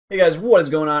Hey guys, what is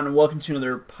going on, and welcome to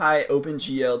another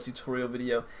PyOpenGL tutorial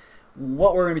video.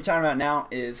 What we're going to be talking about now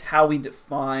is how we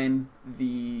define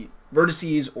the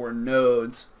vertices or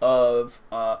nodes of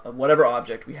whatever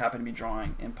object we happen to be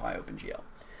drawing in PyOpenGL.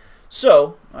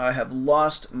 So, I have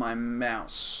lost my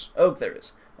mouse. Oh, there it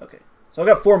is. Okay, so I've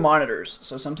got 4 monitors,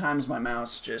 so sometimes my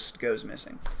mouse just goes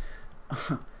missing.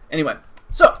 Anyway,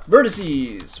 so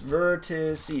vertices.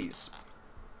 Vertices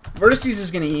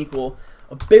is going to equal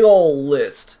a big old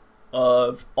list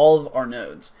of all of our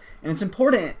nodes, and it's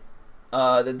important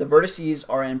that the vertices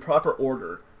are in proper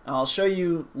order. And I'll show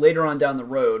you later on down the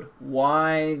road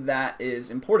why that is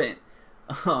important.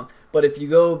 But if you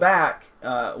go back,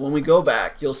 when we go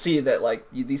back, you'll see that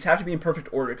these have to be in perfect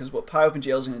order, because what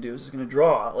PyOpenGL is going to do is it's going to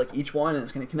draw like each one, and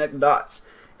it's going to connect dots.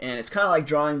 And it's kind of like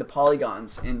drawing the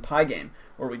polygons in Pygame,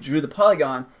 where we drew the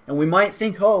polygon, and we might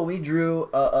think, oh, we drew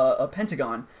a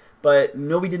pentagon. But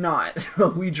no, we did not.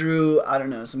 We drew, I don't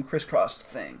know, some crisscrossed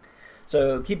thing.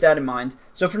 So keep that in mind.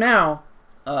 So for now,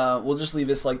 we'll just leave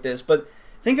this like this. But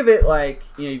think of it like,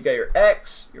 you've got your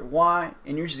X, your Y,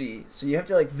 and your Z. So you have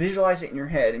to visualize it in your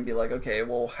head and be like, okay,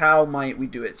 well, how might we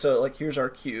do it? So here's our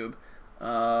cube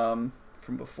from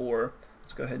before.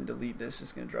 Let's go ahead and delete this.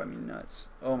 It's going to drive me nuts.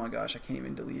 Oh my gosh, I can't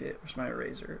even delete it. Where's my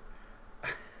eraser?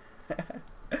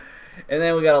 And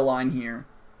then we got a line here.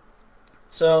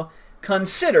 So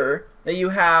consider that you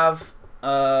have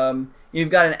you've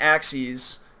got an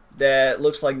axis that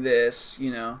looks like this,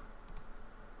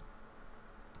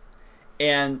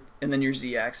 and then your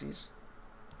z-axis.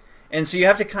 And so you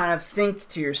have to kind of think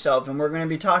to yourself, and we're going to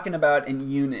be talking about in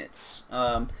units.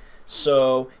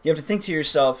 So you have to think to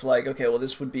yourself like, okay, well,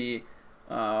 this would be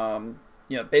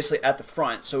basically at the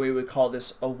front, so we would call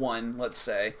this a 1, let's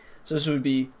say. So this would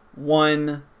be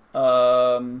 1,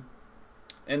 and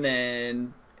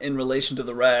then in relation to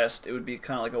the rest, it would be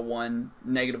kind of like a 1,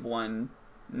 -1,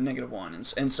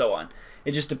 -1, and so on.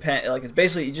 It just depends. It's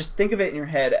basically, you just think of it in your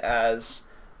head as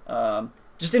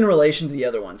just in relation to the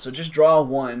other one. So just draw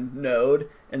one node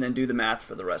and then do the math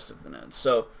for the rest of the nodes.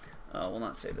 So we'll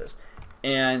not save this.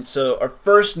 And so our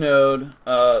first node,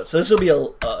 so this will be a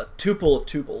tuple of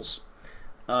tuples.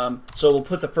 So we'll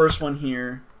put the first one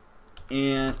here,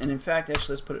 and in fact,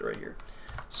 actually, let's put it right here.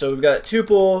 So we've got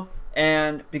tuple.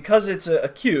 And because it's a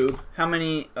cube, how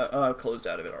many, I've closed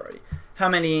out of it already, how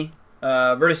many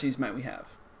vertices might we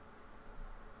have?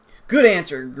 Good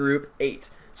answer, group 8.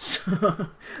 So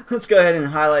let's go ahead and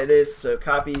highlight this. So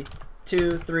copy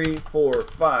 2, 3, 4,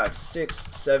 5, 6,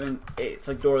 7, 8. It's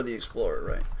like Dora the Explorer,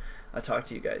 right? I talk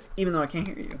to you guys, even though I can't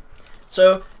hear you.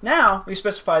 So now we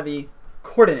specify the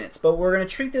coordinates, but we're going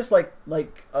to treat this like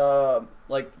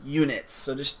units.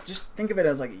 So just think of it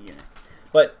as like a unit.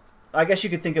 But I guess you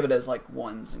could think of it as like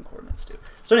ones and coordinates too.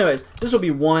 So anyways, this will be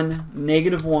 1,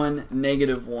 -1,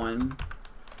 -1.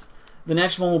 The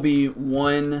next one will be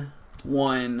 1,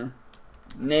 1,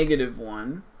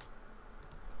 -1.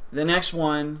 The next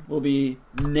one will be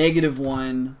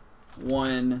 -1,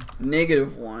 1,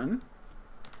 -1.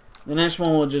 The next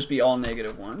one will just be all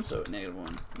 -1, so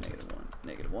 -1, -1,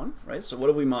 -1, right? So what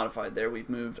have we modified there? We've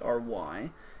moved our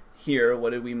Y. Here, what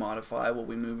did we modify? Well,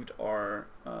 we moved our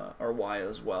y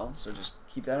as well. So just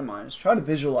keep that in mind. Just try to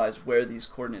visualize where these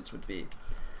coordinates would be.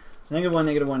 So -1,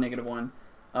 -1,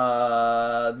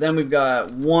 -1. Then we've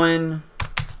got 1,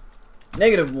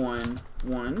 -1,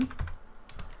 1.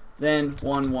 Then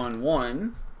 1, 1,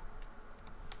 1.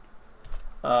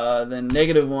 Then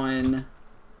 -1,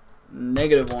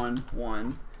 -1,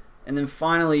 1. And then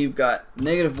finally you've got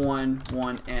 -1,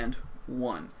 1, and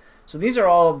 1. So these are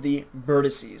all of the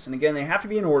vertices, and again, they have to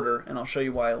be in order, and I'll show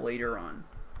you why later on.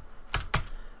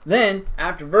 Then,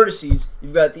 after vertices,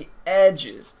 you've got the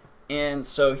edges, and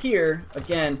so here,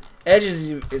 again,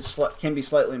 edges can be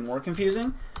slightly more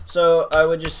confusing, so I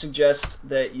would just suggest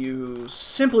that you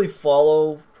simply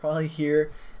follow probably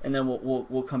here, and then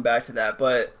we'll come back to that.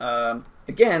 But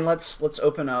again, let's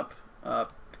open up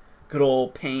good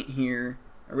old Paint here.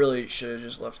 I really should have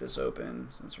just left this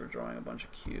open since we're drawing a bunch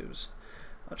of cubes.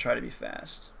 I'll try to be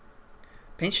fast.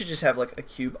 Paint should just have like a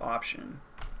cube option.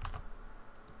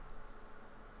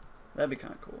 That'd be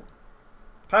kind of cool.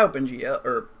 PyOpenGL,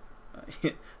 or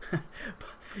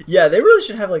yeah, they really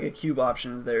should have like a cube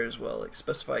option there as well. Like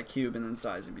specify a cube and then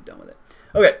size and be done with it.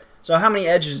 Okay, so how many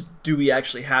edges do we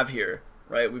actually have here?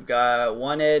 Right, we've got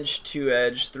 1 edge, 2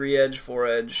 edge, 3 edge, 4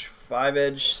 edge, 5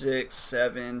 edge, 6,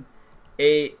 7,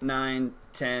 8, 9,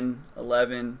 10,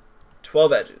 11,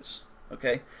 12 edges.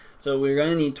 Okay. So we're going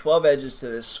to need 12 edges to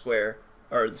this square,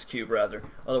 or this cube rather,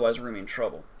 otherwise we're going to be in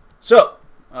trouble. So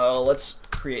let's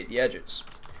create the edges.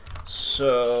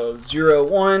 So 0,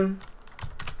 1,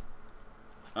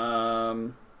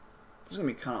 This is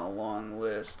going to be kind of a long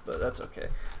list, but that's okay.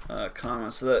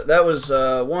 Comma. So that was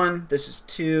 1. This is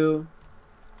 2,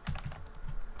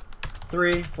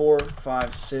 3, 4,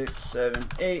 5, 6, 7,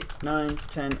 8, 9,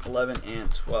 10, 11,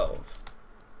 and 12.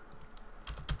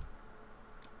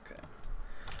 Okay.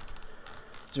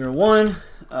 0, 1,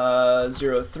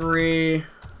 0, 3,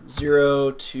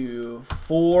 0 to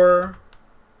 4.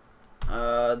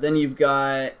 Then you've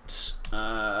got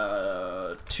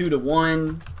 2 to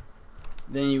 1.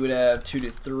 Then you would have 2 to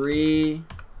 3.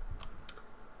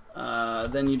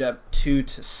 Then you'd have 2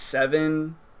 to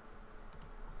 7.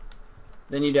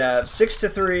 Then you'd have 6 to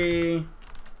 3.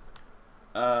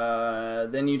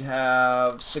 Then you'd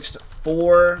have 6 to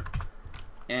 4.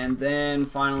 And then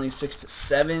finally 6 to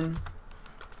 7.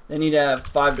 Then you'd have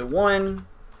 5 to 1,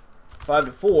 5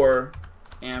 to 4,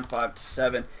 and 5 to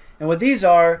 7. And what these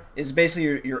are is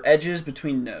basically your edges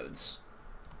between nodes,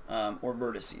 or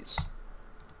vertices.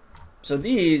 So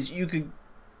these, you could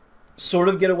sort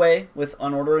of get away with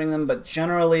unordering them, but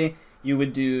generally you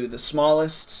would do the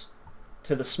smallest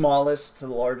to the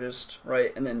largest,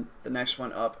 right? And then the next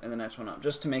one up and the next one up,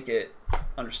 just to make it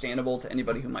understandable to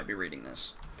anybody who might be reading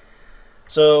this.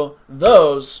 So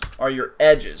those are your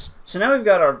edges. So now we've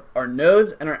got our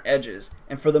nodes and our edges.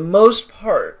 And for the most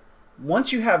part,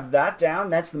 once you have that down,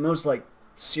 that's the most like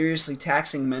seriously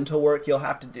taxing mental work you'll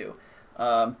have to do.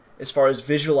 As far as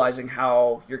visualizing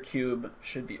how your cube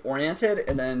should be oriented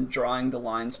and then drawing the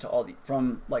lines to all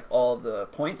of the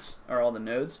points or all the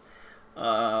nodes.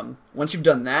 Once you've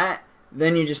done that,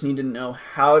 then you just need to know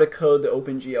how to code the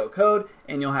OpenGL code,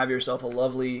 and you'll have yourself a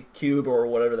lovely cube or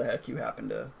whatever the heck you happen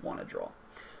to want to draw.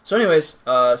 So anyways,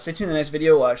 stay tuned in the next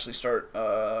video. We'll actually start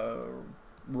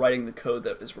writing the code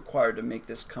that is required to make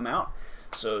this come out.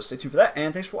 So stay tuned for that,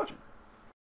 and thanks for watching.